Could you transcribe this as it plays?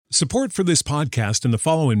Support for this podcast and the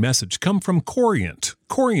following message come from Corient.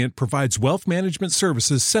 Corient provides wealth management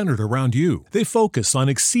services centered around you. They focus on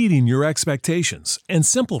exceeding your expectations and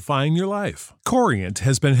simplifying your life. Corient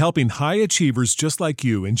has been helping high achievers just like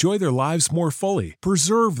you enjoy their lives more fully,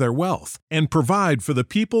 preserve their wealth, and provide for the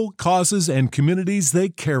people, causes, and communities they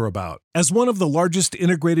care about. As one of the largest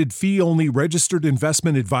integrated fee-only registered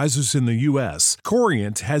investment advisors in the U.S.,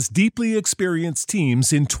 Corient has deeply experienced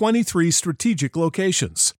teams in 23 strategic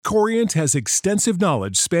locations. Corient has extensive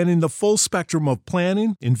knowledge spanning the full spectrum of planning,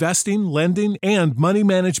 investing, lending, and money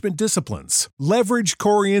management disciplines. Leverage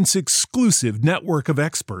Corient's exclusive network of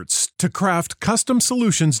experts to craft custom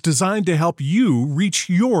solutions designed to help you reach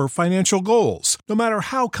your financial goals, no matter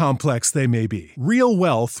how complex they may be. Real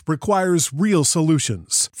wealth requires real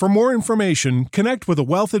solutions. For more information, connect with a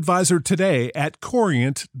wealth advisor today at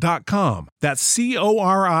Corient.com. That's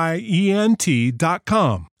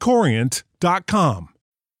Corient.com. Corient.com.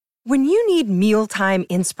 When you need mealtime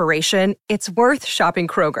inspiration, it's worth shopping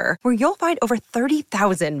Kroger, where you'll find over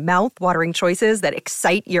 30,000 mouth-watering choices that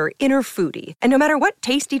excite your inner foodie. And no matter what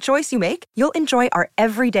tasty choice you make, you'll enjoy our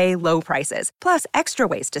everyday low prices, plus extra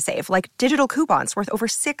ways to save, like digital coupons worth over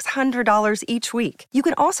 $600 each week. You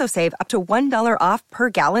can also save up to $1 off per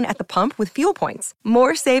gallon at the pump with fuel points.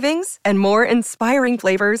 More savings and more inspiring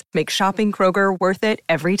flavors make shopping Kroger worth it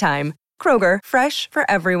every time. Kroger, fresh for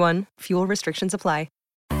everyone. Fuel restrictions apply.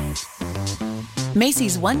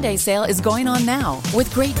 Macy's one-day sale is going on now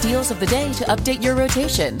with great deals of the day to update your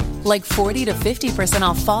rotation, like 40 to 50%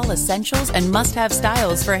 off fall essentials and must-have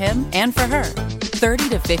styles for him and for her. 30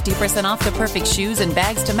 to 50% off the perfect shoes and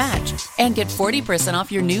bags to match, and get 40%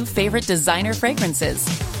 off your new favorite designer fragrances.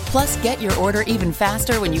 Plus, get your order even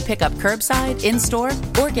faster when you pick up curbside, in-store,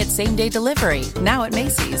 or get same-day delivery now at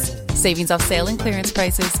Macy's. Savings off sale and clearance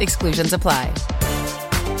prices. Exclusions apply.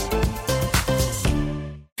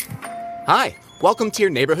 Hi, welcome to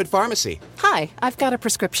your neighborhood pharmacy. Hi, I've got a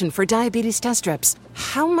prescription for diabetes test strips.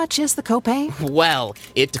 How much is the copay? Well,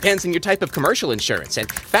 it depends on your type of commercial insurance and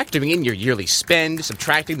factoring in your yearly spend,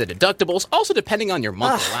 subtracting the deductibles, also depending on your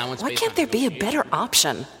monthly allowance. Why can't there be a better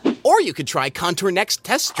option? Or you could try Contour Next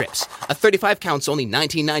test strips. A 35 count's only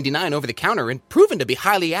 $19.99 over the counter and proven to be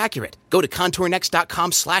highly accurate. Go to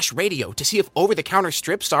contournext.com/radio to see if over-the-counter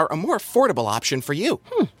strips are a more affordable option for you.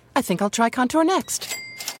 I think I'll try Contour Next.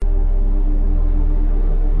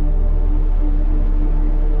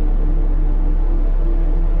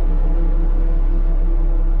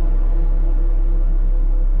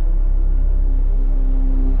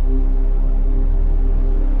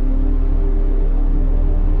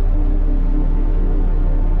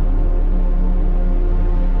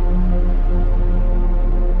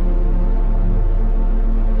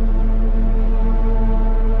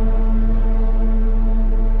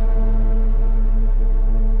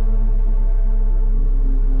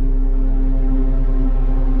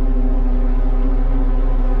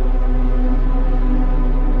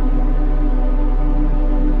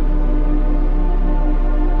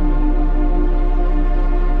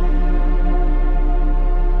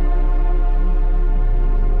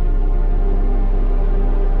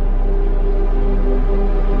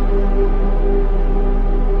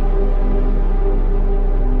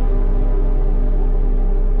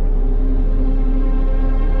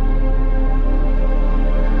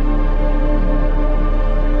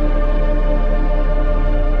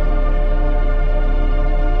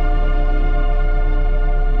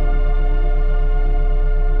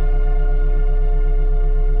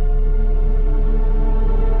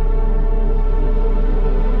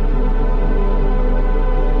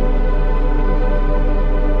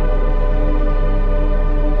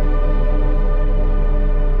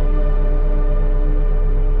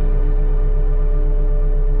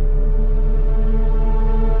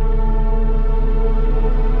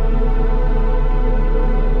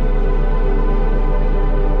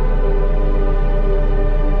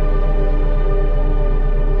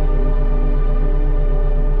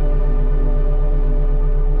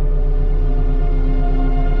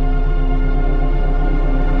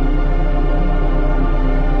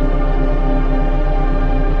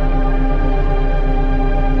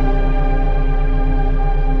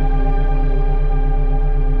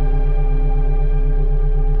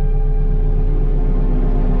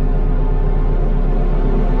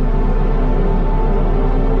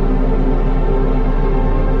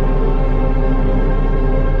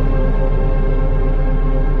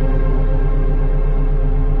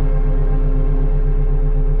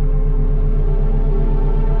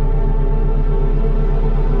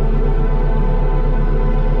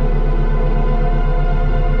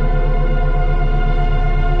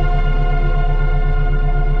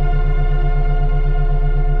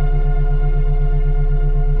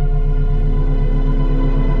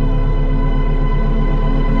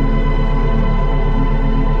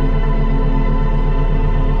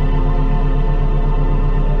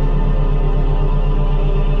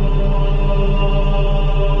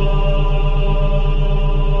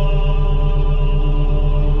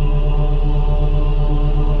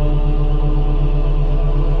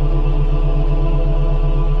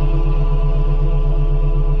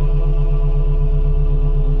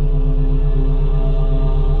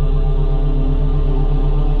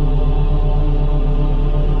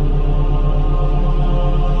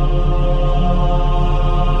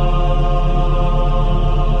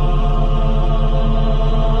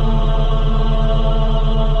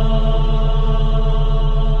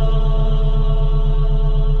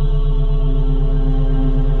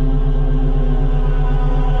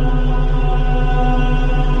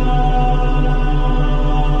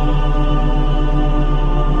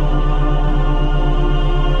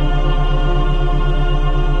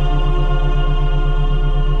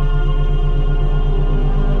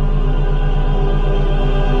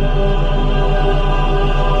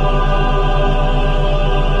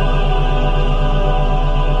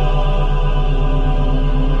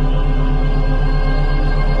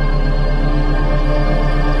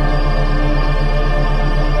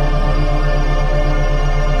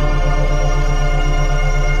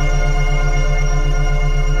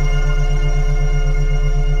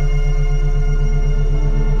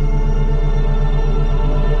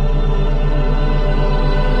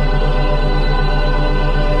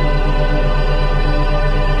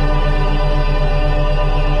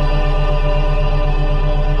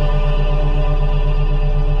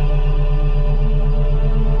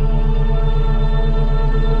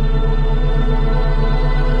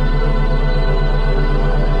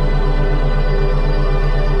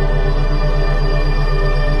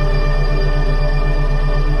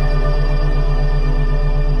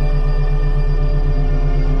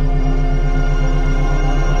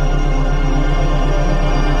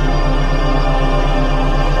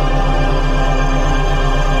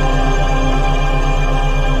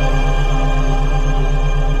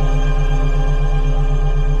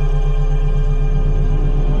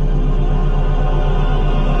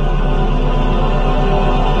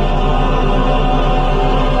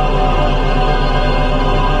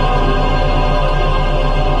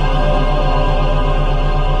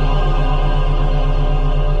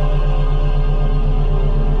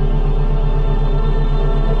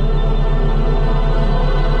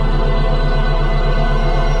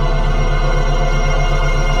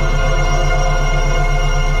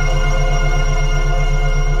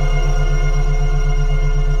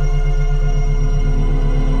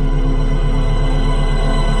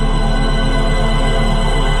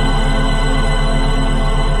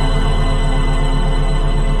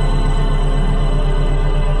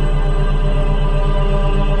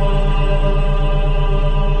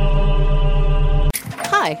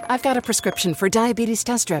 I've got a prescription for diabetes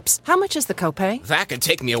test strips. How much is the copay? That could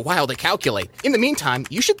take me a while to calculate. In the meantime,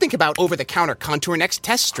 you should think about over-the-counter Contour Next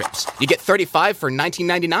test strips. You get 35 for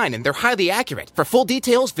 $19.99, and they're highly accurate. For full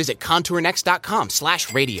details, visit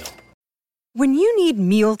contournext.com/radio. When you need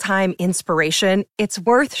mealtime inspiration, it's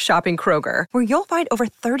worth shopping Kroger, where you'll find over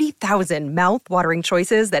 30,000 mouth-watering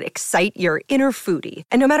choices that excite your inner foodie.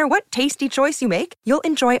 And no matter what tasty choice you make, you'll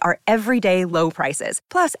enjoy our everyday low prices,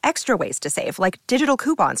 plus extra ways to save, like digital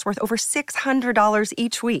coupons worth over $600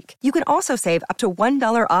 each week. You can also save up to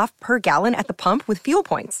 $1 off per gallon at the pump with fuel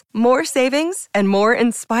points. More savings and more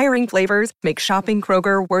inspiring flavors make shopping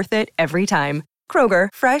Kroger worth it every time. Kroger,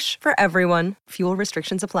 fresh for everyone. Fuel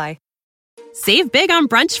restrictions apply. Save big on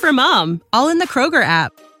brunch for mom, all in the Kroger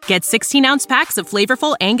app. Get 16-ounce packs of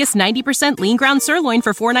flavorful Angus 90% lean ground sirloin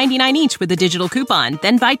for $4.99 each with a digital coupon.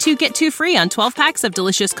 Then buy 2, get 2 free on 12 packs of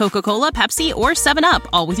delicious Coca-Cola, Pepsi, or 7-Up,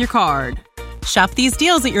 all with your card. Shop these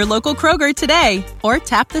deals at your local Kroger today, or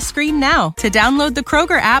tap the screen now to download the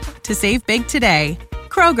Kroger app to save big today.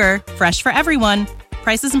 Kroger, fresh for everyone.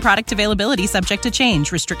 Prices and product availability subject to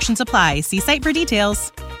change. Restrictions apply. See site for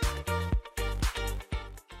details.